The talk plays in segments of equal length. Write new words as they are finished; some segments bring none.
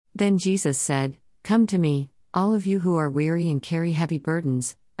Then Jesus said, "Come to me, all of you who are weary and carry heavy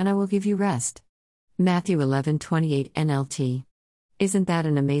burdens, and I will give you rest." Matthew 11:28 NLT. Isn't that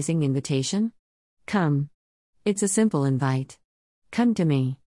an amazing invitation? Come. It's a simple invite. Come to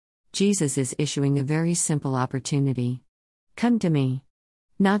me. Jesus is issuing a very simple opportunity. Come to me.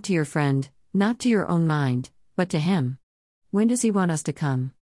 Not to your friend, not to your own mind, but to Him. When does He want us to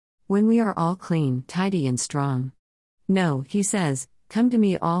come? When we are all clean, tidy, and strong. No, He says, "Come to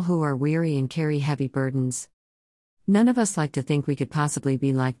me, all who are weary and carry heavy burdens." None of us like to think we could possibly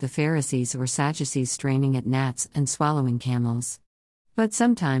be like the Pharisees or Sadducees, straining at gnats and swallowing camels. But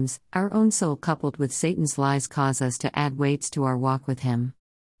sometimes, our own soul coupled with Satan's lies cause us to add weights to our walk with Him.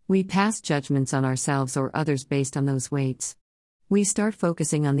 We pass judgments on ourselves or others based on those weights. We start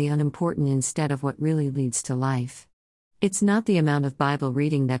focusing on the unimportant instead of what really leads to life. It's not the amount of Bible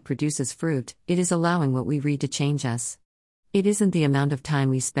reading that produces fruit, it is allowing what we read to change us. It isn't the amount of time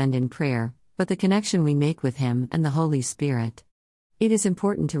we spend in prayer, but the connection we make with Him and the Holy Spirit. It is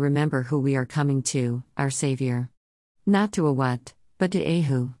important to remember who we are coming to, our Savior. Not to a what, but to a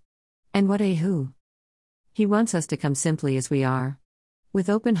who. And what a who? He wants us to come simply as we are, with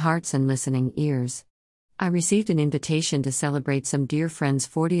open hearts and listening ears. I received an invitation to celebrate some dear friends'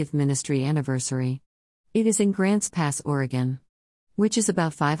 40th ministry anniversary. It is in Grants Pass, Oregon, which is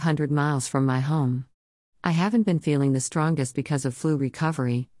about 500 miles from my home. I haven't been feeling the strongest because of flu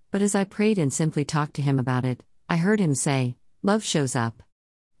recovery, but as I prayed and simply talked to Him about it, I heard Him say, "Love shows up."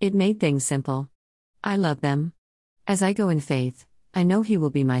 It made things simple. I love them. As I go in faith, I know He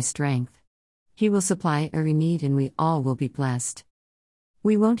will be my strength. He will supply every need and we all will be blessed.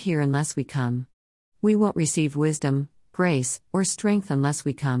 We won't hear unless we come. We won't receive wisdom, grace, or strength unless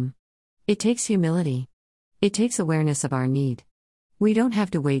we come. It takes humility. It takes awareness of our need. We don't have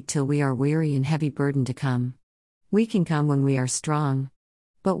to wait till we are weary and heavy burdened to come. We can come when we are strong.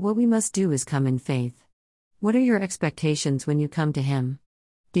 But what we must do is come in faith. What are your expectations when you come to Him?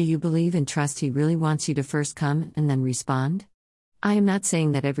 Do you believe and trust He really wants you to first come and then respond? I am not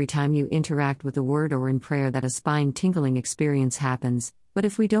saying that every time you interact with the Word or in prayer that a spine-tingling experience happens, but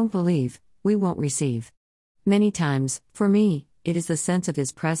if we don't believe, we won't receive. Many times, for me, it is the sense of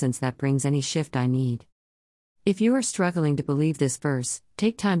His presence that brings any shift I need. If you are struggling to believe this verse,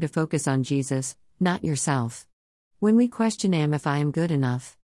 take time to focus on Jesus, not yourself. When we question Him if I am good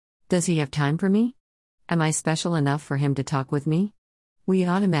enough, does He have time for me? Am I special enough for Him to talk with me? We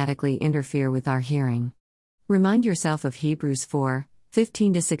automatically interfere with our hearing. Remind yourself of Hebrews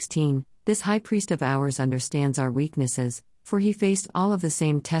 4:15-16. This high priest of ours understands our weaknesses, for he faced all of the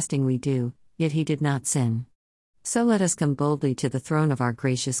same testing we do, yet he did not sin. So let us come boldly to the throne of our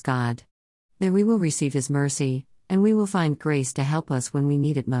gracious God. There we will receive His mercy, and we will find grace to help us when we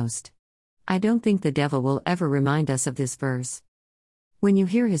need it most. I don't think the devil will ever remind us of this verse. When you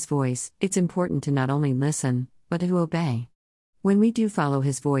hear His voice, it's important to not only listen, but to obey. When we do follow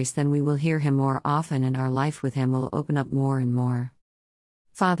His voice, then we will hear Him more often and our life with Him will open up more and more.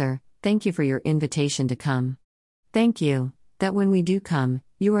 Father, thank You for Your invitation to come. Thank You that when we do come,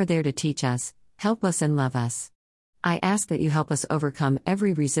 You are there to teach us, help us and love us. I ask that You help us overcome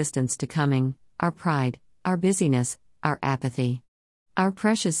every resistance to coming, our pride, our busyness, our apathy. Our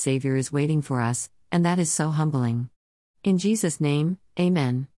precious Savior is waiting for us, and that is so humbling. In Jesus' name, Amen.